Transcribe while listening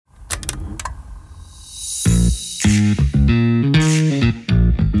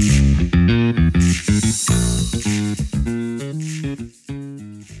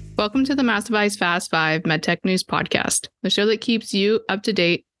Welcome to the Massivize Fast 5 MedTech News Podcast, the show that keeps you up to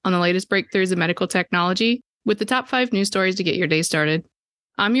date on the latest breakthroughs in medical technology with the top 5 news stories to get your day started.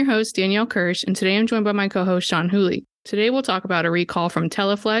 I'm your host, Danielle Kirsh, and today I'm joined by my co-host, Kirsh and Whooley. Today we'll talk about a recall from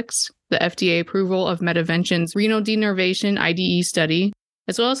Teleflex, the FDA approval of Metavention's renal denervation IDE study,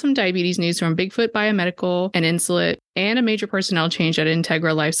 as well as some diabetes news from Bigfoot Biomedical and Insulet, and a major personnel change at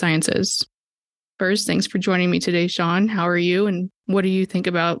Integra Lifesciences. First, thanks for joining me today, Sean. How are you, and what do you think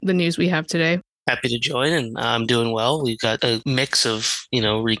about the news we have today? Happy to join, and I'm doing well. We've got a mix of,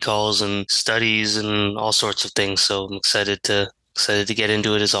 recalls and studies and all sorts of things, so I'm excited to get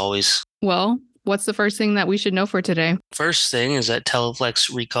into it as always. Well, what's the first thing that we should know for today? First thing is that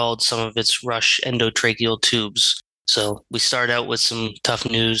Teleflex recalled some of its Rüsch endotracheal tubes. So we start out with some tough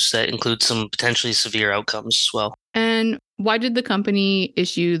news that includes some potentially severe outcomes as well. And why did the company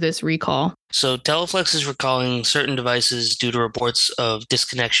issue this recall? So Teleflex is recalling certain devices due to reports of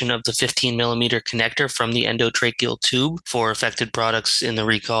disconnection of the 15 millimeter connector from the endotracheal tube for affected products in the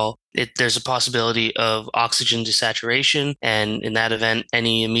recall. There's a possibility of oxygen desaturation, and in that event,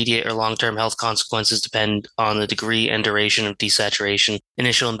 any immediate or long-term health consequences depend on the degree and duration of desaturation.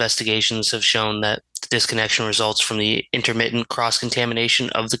 Initial investigations have shown that the disconnection results from the intermittent cross-contamination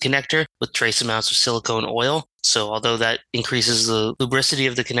of the connector with trace amounts of silicone oil. So although that increases the lubricity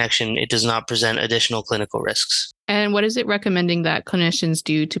of the connection, it does not present additional clinical risks. And what is it recommending that clinicians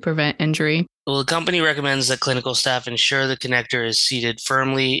do to prevent injury? Well, the company recommends that clinical staff ensure the connector is seated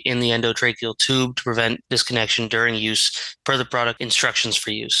firmly in the endotracheal tube to prevent disconnection during use per the product instructions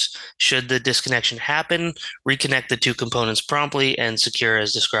for use. Should the disconnection happen, reconnect the two components promptly and secure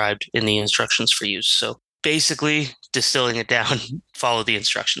as described in the instructions for use. So basically, distilling it down, follow the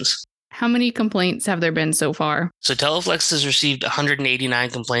instructions. How many complaints have there been so far? So Teleflex has received 189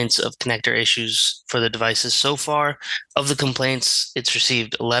 complaints of connector issues for the devices so far. Of the complaints, it's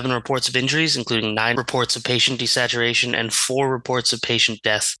received 11 reports of injuries, including 9 reports of patient desaturation and 4 reports of patient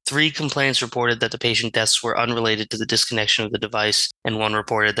death. 3 complaints reported that the patient deaths were unrelated to the disconnection of the device, and 1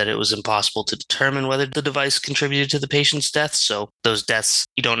 reported that it was impossible to determine whether the device contributed to the patient's death. So those deaths,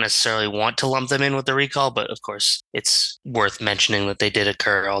 you don't necessarily want to lump them in with the recall, but of course, it's worth mentioning that they did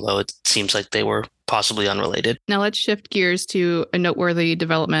occur, although it seems like they were possibly unrelated. Now let's shift gears to a noteworthy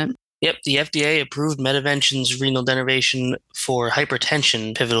development. Yep, the FDA approved Metavention's renal denervation for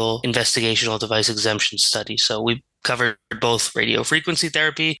hypertension pivotal investigational device exemption study. So we covered both radiofrequency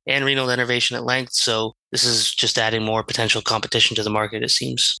therapy and renal denervation at length. So this is just adding more potential competition to the market, it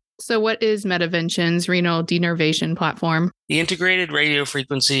seems. So what is Metavention's renal denervation platform? The integrated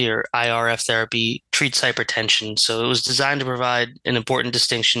radiofrequency or IRF therapy treats hypertension. So it was designed to provide an important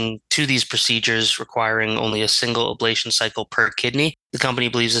distinction to these procedures requiring only a single ablation cycle per kidney. The company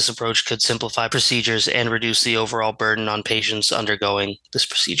believes this approach could simplify procedures and reduce the overall burden on patients undergoing this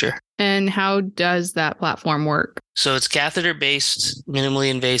procedure. And how does that platform work? So it's catheter-based,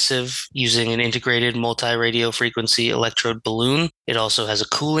 minimally invasive, using an integrated multi-radiofrequency electrode balloon. It also has a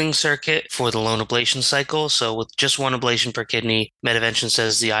cooling circuit for the lone ablation cycle. So with just one ablation per kidney, Metavention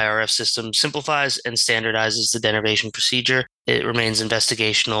says the IRF system simplifies and standardizes the denervation procedure. It remains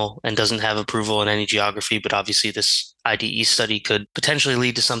investigational and doesn't have approval in any geography, but obviously this IDE study could potentially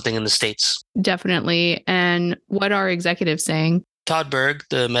lead to something in the States. Definitely. And what are executives saying? Todd Berg,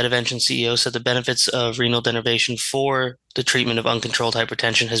 the Metavention CEO, said the benefits of renal denervation for the treatment of uncontrolled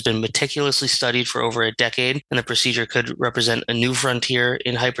hypertension has been meticulously studied for over a decade, and the procedure could represent a new frontier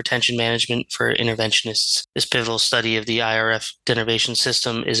in hypertension management for interventionists. This pivotal study of the IRF denervation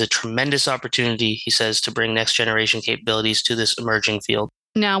system is a tremendous opportunity, he says, to bring next-generation capabilities to this emerging field.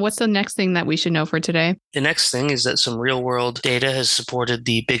 Now, what's the next thing that we should know for today? The next thing is that some real-world data has supported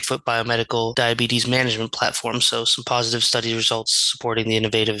the Bigfoot Biomedical diabetes management platform, so some positive study results supporting the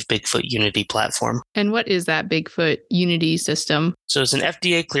innovative Bigfoot Unity platform. And what is that Bigfoot Unity system? So it's an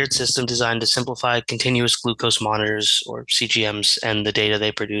FDA-cleared system designed to simplify continuous glucose monitors, or CGMs, and the data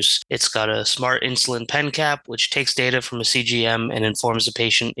they produce. It's got a smart insulin pen cap, which takes data from a CGM and informs the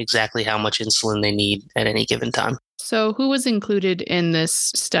patient exactly how much insulin they need at any given time. So who was included in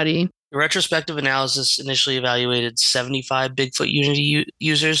this study? The retrospective analysis initially evaluated 75 Bigfoot Unity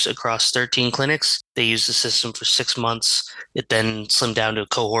users across 13 clinics. They used the system for 6 months. It then slimmed down to a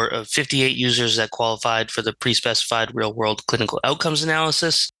cohort of 58 users that qualified for the pre-specified real-world clinical outcomes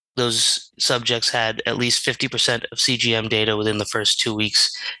analysis. Those subjects had at least 50% of CGM data within the first 2 weeks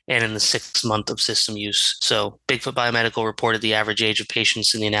and in the 6th month of system use. So Bigfoot Biomedical reported the average age of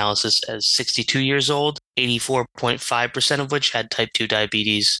patients in the analysis as 62 years old. 84.5% of which had type 2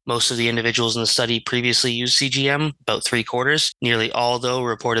 diabetes. Most of the individuals in the study previously used CGM, about 3/4. Nearly all, though,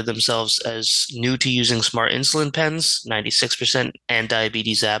 reported themselves as new to using smart insulin pens, 96%, and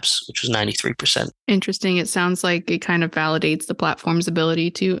diabetes apps, which was 93%. Interesting. It sounds like it kind of validates the platform's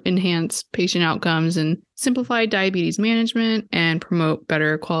ability to enhance patient outcomes and simplify diabetes management and promote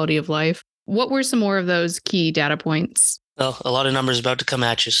better quality of life. What were some more of those key data points? Well, a lot of numbers about to come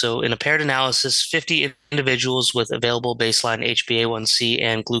at you. So in a paired analysis, 50 individuals with available baseline HbA1c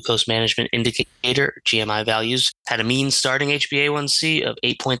and glucose management indicator, GMI values, had a mean starting HbA1c of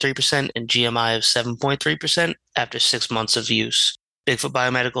 8.3% and GMI of 7.3% after 6 months of use. Bigfoot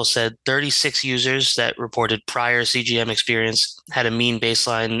Biomedical said 36 users that reported prior CGM experience had a mean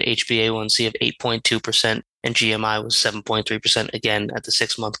baseline HbA1c of 8.2% and GMI was 7.3% again at the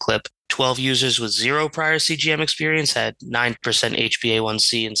 6-month clip. 12 users with zero prior CGM experience had 9%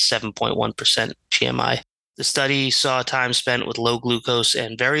 HbA1c and 7.1% GMI. The study saw time spent with low glucose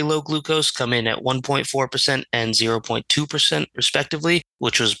and very low glucose come in at 1.4% and 0.2% respectively,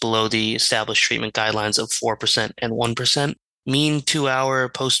 which was below the established treatment guidelines of 4% and 1%. Mean 2-hour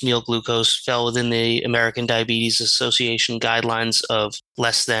post-meal glucose fell within the American Diabetes Association guidelines of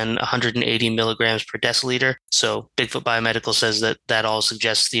less than 180 milligrams per deciliter. So Bigfoot Biomedical says that all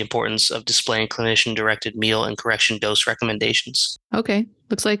suggests the importance of displaying clinician-directed meal and correction dose recommendations. Okay.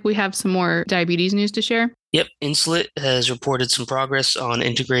 Looks like we have some more diabetes news to share. Yep, Insulet has reported some progress on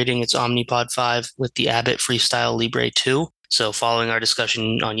integrating its Omnipod 5 with the Abbott FreeStyle Libre 2. So following our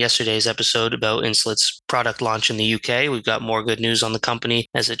discussion on yesterday's episode about Insulet's product launch in the UK, we've got more good news on the company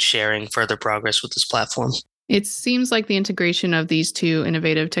as it's sharing further progress with this platform. It seems like the integration of these two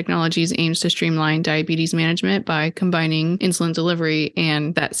innovative technologies aims to streamline diabetes management by combining insulin delivery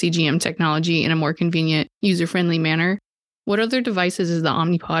and that CGM technology in a more convenient, user-friendly manner. What other devices is the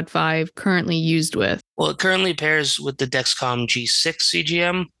Omnipod 5 currently used with? Well, it currently pairs with the Dexcom G6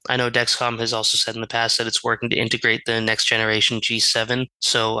 CGM. I know Dexcom has also said in the past that it's working to integrate the next generation G7,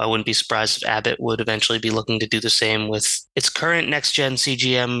 so I wouldn't be surprised if Abbott would eventually be looking to do the same with its current next-gen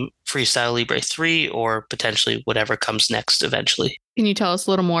CGM, FreeStyle Libre 3, or potentially whatever comes next eventually. Can you tell us a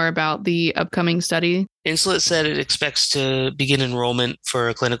little more about the upcoming study? Insulet said it expects to begin enrollment for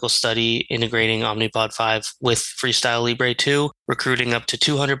a clinical study integrating Omnipod 5 with FreeStyle Libre 2, recruiting up to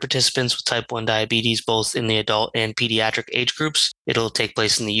 200 participants with type 1 diabetes, both in the adult and pediatric age groups. It'll take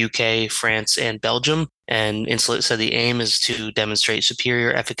place in the UK, France, and Belgium. And Insulet said the aim is to demonstrate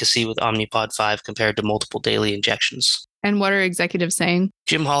superior efficacy with Omnipod 5 compared to multiple daily injections. And what are executives saying?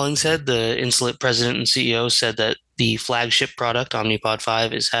 Jim Hollingshead, the Insulet president and CEO, said that the flagship product, Omnipod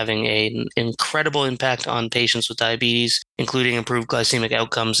 5, is having an incredible impact on patients with diabetes, including improved glycemic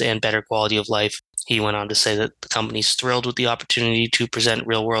outcomes and better quality of life. He went on to say that the company's thrilled with the opportunity to present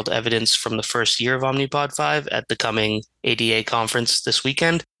real-world evidence from the first year of Omnipod 5 at the coming ADA conference this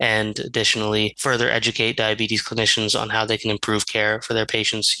weekend, and additionally further educate diabetes clinicians on how they can improve care for their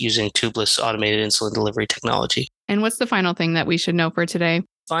patients using tubeless automated insulin delivery technology. And what's the final thing that we should know for today?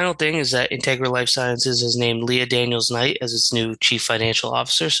 Final thing is that Integra Lifesciences has named Lea Daniels Knight as its new chief financial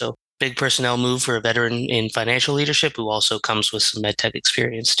officer. So big personnel move for a veteran in financial leadership who also comes with some medtech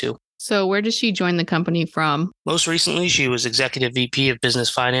experience too. So where does she join the company from? Most recently, she was Executive VP of Business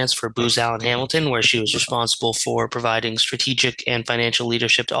Finance for Booz Allen Hamilton, where she was responsible for providing strategic and financial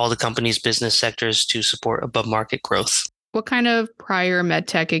leadership to all the company's business sectors to support above-market growth. What kind of prior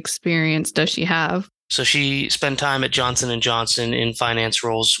medtech experience does she have? So she spent time at Johnson & Johnson in finance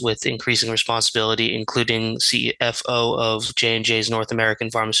roles with increasing responsibility, including CFO of J&J's North American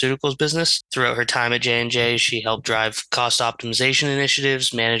Pharmaceuticals business. Throughout her time at J&J, she helped drive cost optimization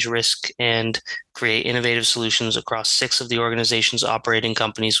initiatives, manage risk, and create innovative solutions across 6 of the organization's operating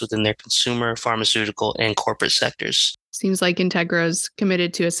companies within their consumer, pharmaceutical, and corporate sectors. Seems like Integra is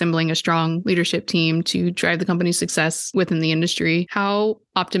committed to assembling a strong leadership team to drive the company's success within the industry. How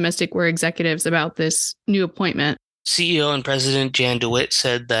optimistic were executives about this new appointment? CEO and President Jan DeWitt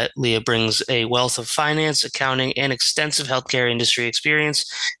said that Lea brings a wealth of finance, accounting, and extensive healthcare industry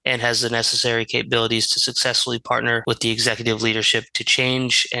experience and has the necessary capabilities to successfully partner with the executive leadership to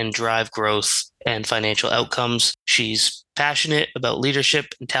change and drive growth and financial outcomes. She's passionate about leadership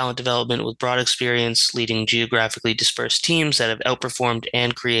and talent development with broad experience leading geographically dispersed teams that have outperformed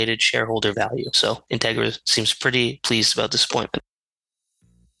and created shareholder value. So Integra seems pretty pleased about this appointment.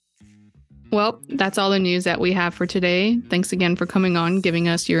 Well, that's all the news that we have for today. Thanks again for coming on, giving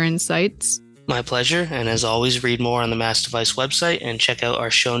us your insights. My pleasure. And as always, read more on the Mass Device website and check out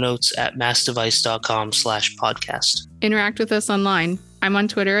our show notes at massdevice.com/podcast. Interact with us online. I'm on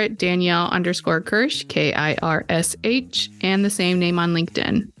Twitter at Danielle_Kirsh, Kirsh, and the same name on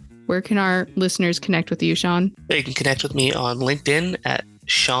LinkedIn. Where can our listeners connect with you, Sean? You can connect with me on LinkedIn at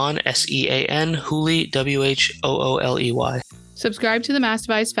Sean, Sean, Whooley, Whooley. Subscribe to the Mass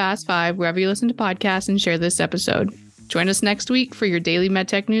Device Fast 5 wherever you listen to podcasts and share this episode. Join us next week for your daily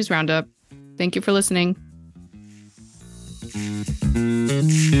medtech news roundup. Thank you for listening.